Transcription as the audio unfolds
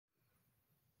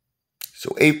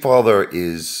So Apefather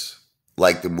is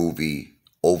like the movie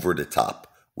Over the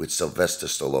Top with Sylvester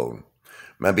Stallone.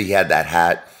 Remember he had that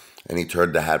hat and he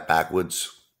turned the hat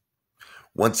backwards?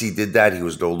 Once he did that, he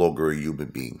was no longer a human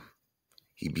being.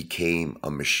 He became a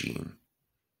machine.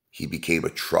 He became a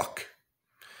truck.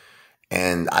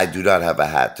 And I do not have a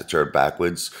hat to turn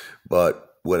backwards,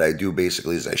 but what I do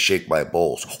basically is I shake my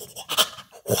balls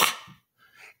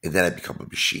and then I become a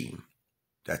machine.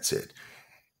 That's it.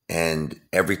 And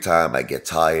every time I get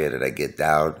tired and I get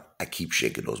down, I keep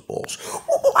shaking those balls.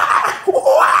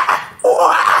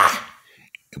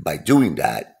 And by doing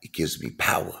that, it gives me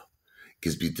power. It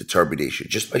gives me determination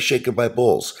just by shaking my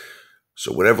balls.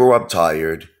 So whenever I'm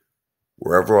tired,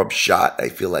 wherever I'm shot, I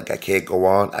feel like I can't go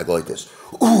on, I go like this.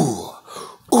 Ooh,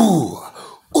 ooh,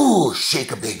 ooh,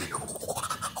 shake a baby.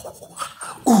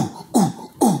 Ooh,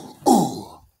 ooh, ooh,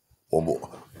 ooh. One more.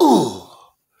 Ooh.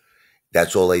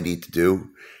 That's all I need to do.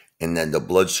 And then the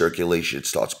blood circulation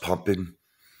starts pumping.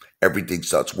 Everything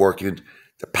starts working.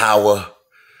 The power,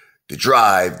 the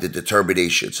drive, the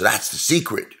determination. So that's the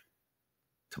secret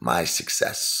to my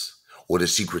success, or the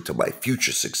secret to my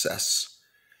future success.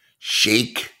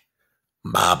 Shake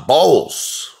my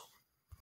balls.